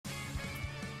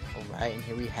Alright, and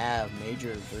here we have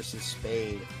Major versus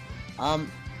Spade.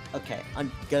 Okay,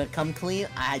 I'm gonna come clean.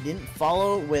 I didn't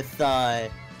follow with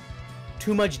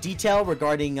too much detail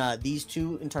regarding these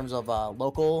two in terms of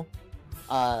local,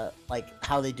 like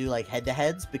how they do like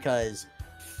head-to-heads, because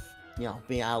you know,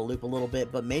 being out of loop a little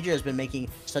bit. But Major has been making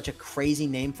such a crazy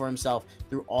name for himself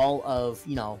through all of,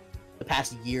 you know, the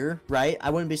past year, right? I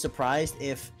wouldn't be surprised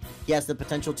if he has the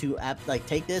potential to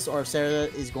take this, or if Sara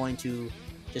is going to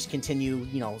just continue,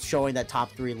 you know, showing that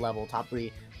top 3 level, top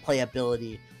 3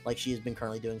 playability like she has been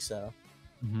currently doing so.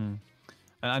 And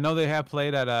I know they have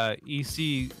played at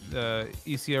EC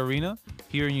Arena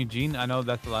here in Eugene. I know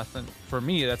that's the last time, for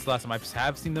me, that's the last time I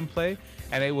have seen them play,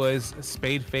 and it was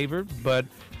Spade favored. But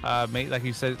like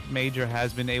you said, Major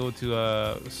has been able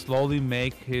to slowly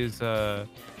make his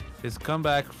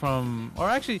comeback from, or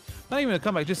actually not even a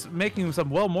comeback, just making himself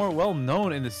more well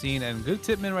known in the scene. And good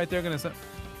tipman right there, gonna.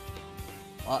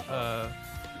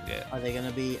 Yeah. Are they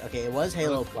gonna be okay? It was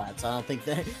Halo Flats. I don't think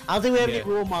we have any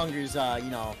rule mongers,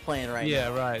 you know, playing right now.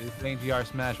 Yeah, right. It's playing GR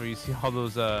Smash where you see all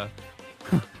those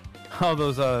all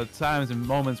those times and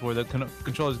moments where the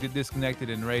controllers get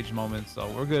disconnected in rage moments. So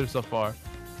we're good so far.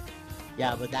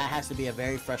 Yeah, but that has to be a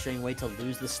very frustrating way to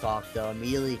lose the stock, though.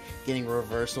 Immediately getting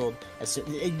reversaled,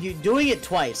 you doing it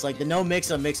twice, like the no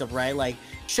mix-up, right? Like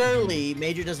surely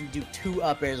Major doesn't do 2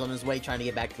 up airs on his way trying to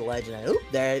get back to the ledge, and oop,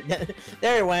 there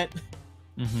it went.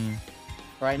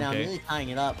 Right now, I'm really tying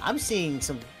it up. I'm seeing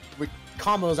some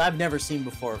combos I've never seen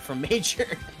before from Major.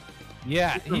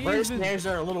 Yeah, reverse snares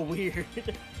are a little weird.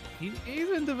 He's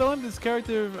been developing this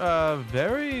character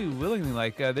very willingly.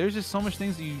 Like, there's just so much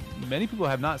things many people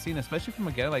have not seen, especially from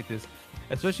a guy like this.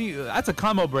 Especially, that's a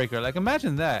combo breaker. Like,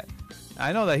 imagine that.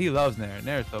 I know that he loves Nair.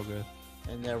 Nair's so good.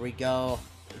 And there we go.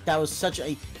 That was such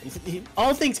a,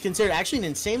 all things considered, actually an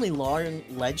insanely long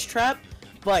ledge trap,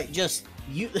 but just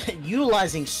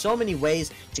utilizing so many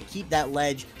ways to keep that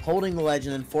ledge, holding the ledge,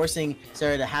 and then forcing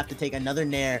Sara to have to take another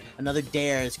nair, another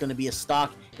dare. It's going to be a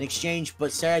stock in exchange,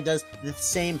 but Sara does the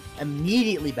same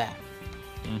immediately back.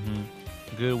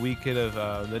 Good weak hit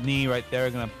of the knee right there.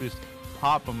 Going to just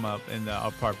pop him up in the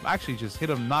up part. Actually, just hit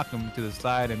him, knock him to the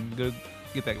side, and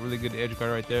get that really good edge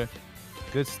guard right there.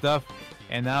 Good stuff.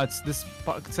 And now it's this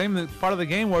same part of the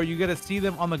game where you get to see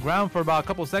them on the ground for about a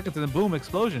couple seconds, and then boom,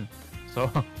 explosion. So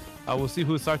we'll see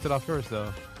who starts it off first,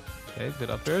 though. Okay, good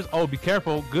up airs. Oh, be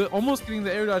careful. Good, almost getting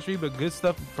the air dodge read, but good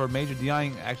stuff for Major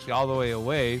DIing actually all the way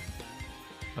away.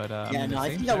 But yeah, no, I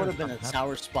think that would have been a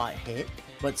sour spot hit.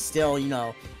 But still, you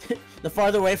know, the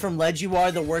farther away from ledge you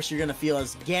are, the worse you're gonna feel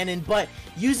as Ganon. But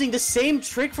using the same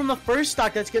trick from the first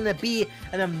stock, that's gonna be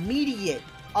an immediate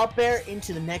up air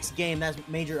into the next game. That's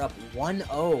Major up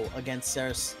 1-0 against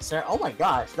Sara. Oh my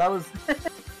gosh, that was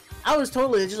I was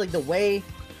totally just like the way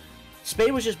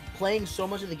Spade was just playing so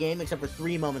much of the game except for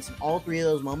 3 moments, and all 3 of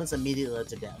those moments immediately led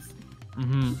to death.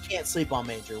 You can't sleep on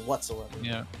Major whatsoever.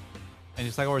 Yeah, and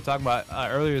just like what we were talking about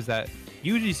earlier, is that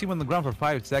you usually see him on the ground for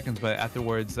 5 seconds, but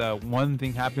afterwards one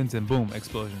thing happens and boom,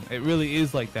 explosion. It really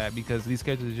is like that because these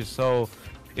characters are just so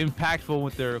impactful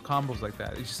with their combos like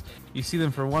that. It's just, you see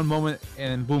them for 1 moment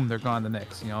and boom, they're gone the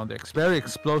next. You know, they're very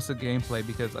explosive gameplay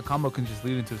because a combo can just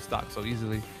lead into the stock so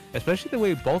easily, especially the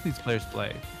way both these players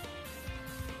play.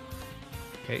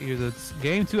 Okay, here's a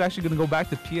game 2. Actually going to go back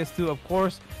to PS2, of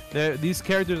course. These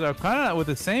characters are kind of with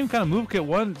the same kind of move kit.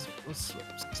 One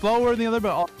slower than the other,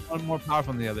 but one more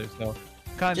powerful than the other. So,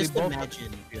 kind of just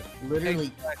imagine,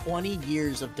 literally 20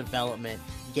 years of development,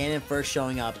 Ganon first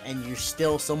showing up, and you're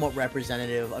still somewhat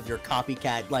representative of your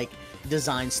copycat like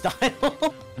design style.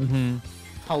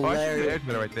 Hilarious.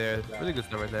 Oh, right there. Really good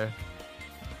stuff right there.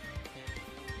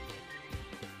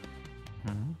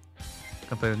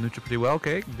 Can play the neutral pretty well.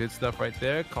 Okay, good stuff right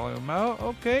there. Calling him out.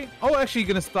 Okay. Oh, actually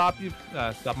gonna stop you,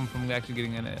 stop him from actually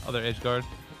getting an other edge guard.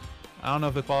 I don't know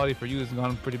if the quality for you has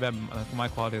gone pretty bad. My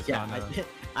quality has gone.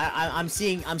 I'm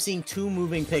seeing 2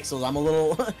 moving pixels. I'm a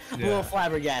little a little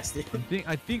flabbergasted.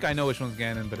 I think I know which one's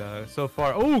Ganon, but so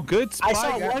far, oh, good spot. I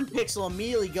saw 1 pixel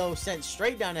immediately go sent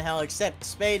straight down to hell. Except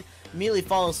Spade immediately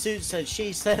follows suit.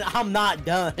 She said, "I'm not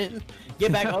done.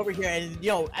 Get back over here." And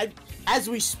you know, as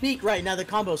we speak right now, the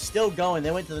combo's still going.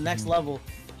 They went to the next level.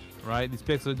 Right, these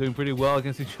pixels are doing pretty well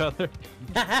against each other.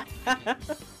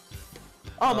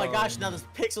 Oh my gosh, now the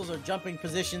pixels are jumping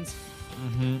positions.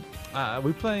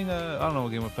 We're playing, I don't know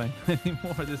what game we're playing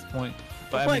anymore at this point.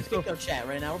 But we're playing Pico Chat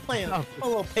right now. We're playing a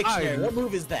little Pictionary. What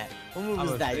move is that? What move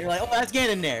is that? You're like, oh, that's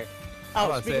Ganon there.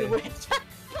 Oh, speaking of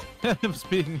which.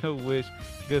 Speaking of which,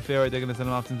 good fair right there. Going to send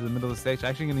him off into the middle of the stage.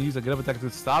 Actually going to use a good up attack to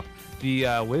stop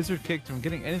the wizard kick from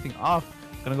getting anything off.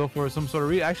 Going to go for some sort of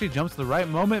read. Actually jumps to the right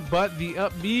moment, but the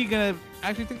up B going to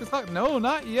actually take the stock. No,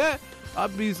 not yet.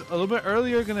 Upbe's a little bit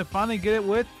earlier, gonna finally get it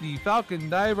with the Falcon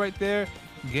dive right there.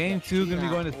 Game 2 gonna be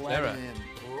going to Sara.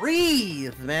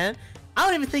 Breathe, man. I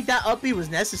don't even think that up B was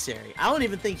necessary. I don't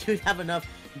even think she would have enough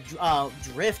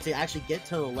drift to actually get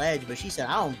to the ledge, but she said,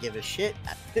 I don't give a shit.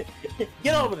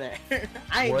 Get over there.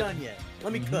 I ain't done yet.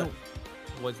 Let me cook.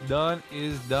 What's done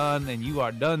is done, and you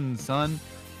are done, son.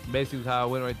 Basically how it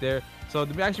went right there. So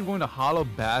they're actually going to Hollow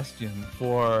Bastion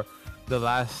for the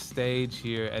last stage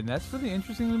here, and that's really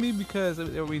interesting to me because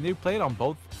they played on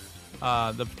both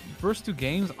the first 2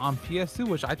 games on PS2,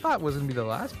 which I thought was going to be the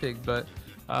last pick, but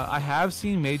I have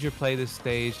seen Major play this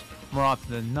stage more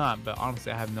often than not, but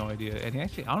honestly I have no idea. And he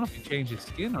actually, I don't know if he changed his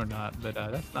skin or not, but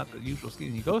that's not the usual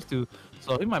skin he goes to,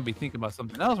 so he might be thinking about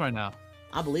something else right now.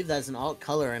 I believe that's an alt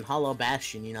color in Hollow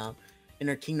Bastion, you know,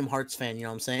 inner Kingdom Hearts fan, you know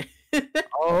what I'm saying?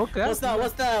 Oh, okay. What's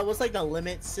like the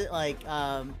limit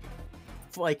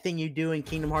like thing you do in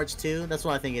Kingdom Hearts 2? That's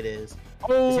what I think it is.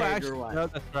 Oh, actually, no,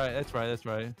 that's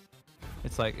right.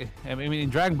 It's like, I mean, in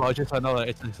Dragon Ball, just another.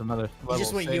 It's just another. He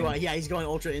just went yeah, he's going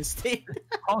Ultra Instinct.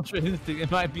 Ultra Instinct. It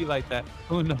might be like that.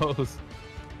 Who knows?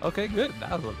 Okay, good.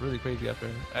 That was really crazy up there.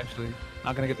 Actually,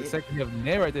 not gonna get the second hit of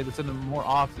Nair right there to send him more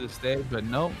off to the stage, but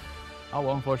no. Oh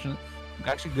well, unfortunate.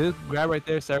 Actually, good grab right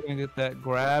there. Sarah gonna get that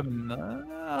grab, and I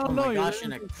don't know. Oh my gosh,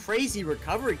 and a crazy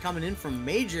recovery coming in from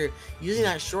Major, using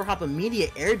that short hop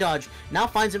immediate air dodge. Now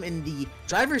finds him in the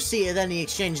driver's seat, and then he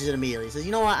exchanges it immediately. He says,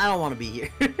 you know what, I don't want to be here.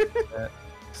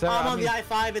 I'm on the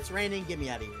I-5, it's raining, get me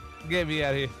out of here. Get me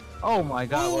out of here. Oh my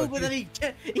god. Ooh, but then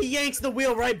he yanks the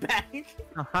wheel right back.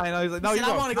 I know, he's like, no,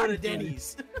 I want to go to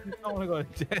Denny's. I want to go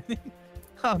to Denny's.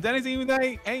 Oh, Denny's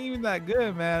ain't even that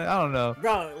good, man. I don't know.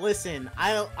 Bro, listen,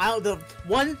 the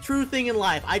one true thing in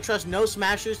life, I trust no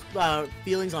smashers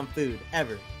feelings on food,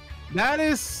 ever. That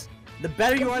is... The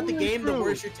better you are at the game, the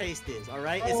worse your taste is,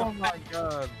 alright? Oh my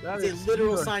god. It's a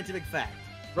literal scientific fact.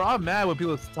 Bro, I'm mad when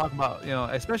people talk about, you know,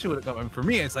 especially when it comes, for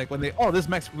me, it's like when they, oh, this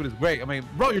Mexican food is great. I mean,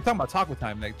 bro, you're talking about taco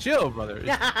time. Like, chill, brother.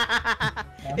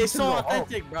 It's so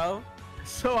authentic, bro.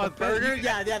 So authentic. Burger?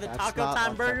 Yeah, the taco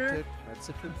time burger.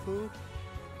 Mexican food?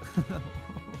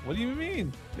 What do you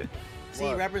mean? See,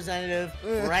 what? Representative,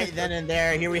 right then and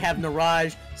there. Here we have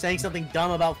Niraj saying something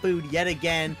dumb about food yet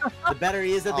again. The better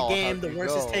he is at the game, the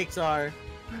worse his takes are.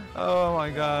 Oh my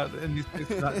god. And these picks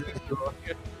not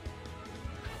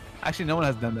Actually, no one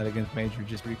has done that against Major.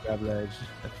 Just re-grab ledge.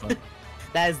 That's fun.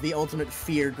 That is the ultimate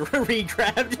fear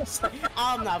re-grab. Just like,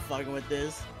 I'm not fucking with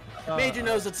this. Major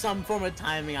knows it's some form of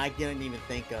timing I didn't even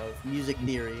think of. Music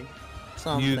theory.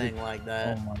 Something like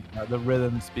that. Oh my god, the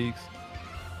rhythm speaks.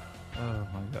 Oh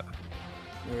my god.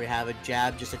 Here we have a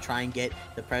jab just to try and get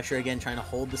the pressure again, trying to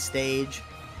hold the stage.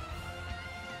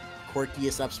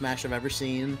 Quirkiest up smash I've ever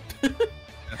seen. I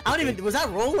don't even, was that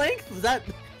roll length?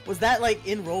 Was that like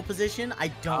in roll position? I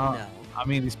don't know. I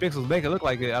mean, these pixels make it look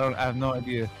like it. I have no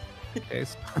idea. Okay,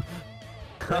 so.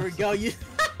 There we go.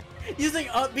 Using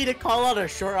up B to call out a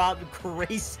short hop,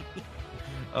 crazy.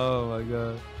 Oh my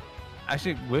god.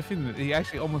 Actually, whiffing, he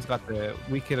actually almost got the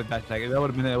weak hit of that tag. That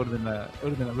would have been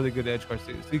a really good edge guard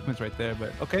sequence right there.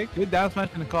 But okay, good down smash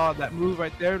gonna call out that move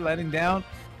right there, landing down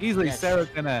easily. Yes. Sarah's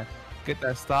gonna get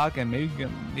that stock and maybe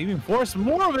even force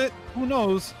more of it. Who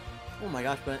knows? Oh my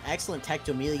gosh, but an excellent tech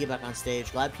to immediately get back on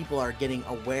stage. Glad people are getting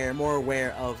more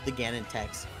aware of the Ganon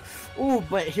techs. Ooh,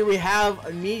 but here we have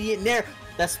immediate nair.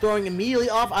 That's throwing immediately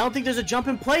off. I don't think there's a jump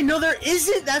in play. No, there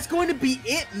isn't. That's going to be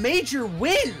it. Major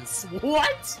wins.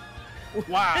 What?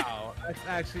 Wow, that's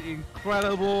actually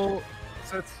incredible.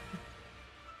 So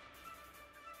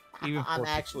I'm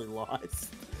actually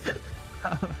lost.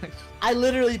 I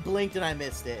literally blinked and I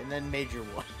missed it, and then Major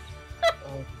won.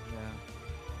 Oh, yeah.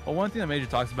 Well, one thing that Major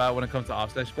talks about when it comes to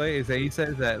offstage play is that he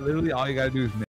says that literally all you gotta do is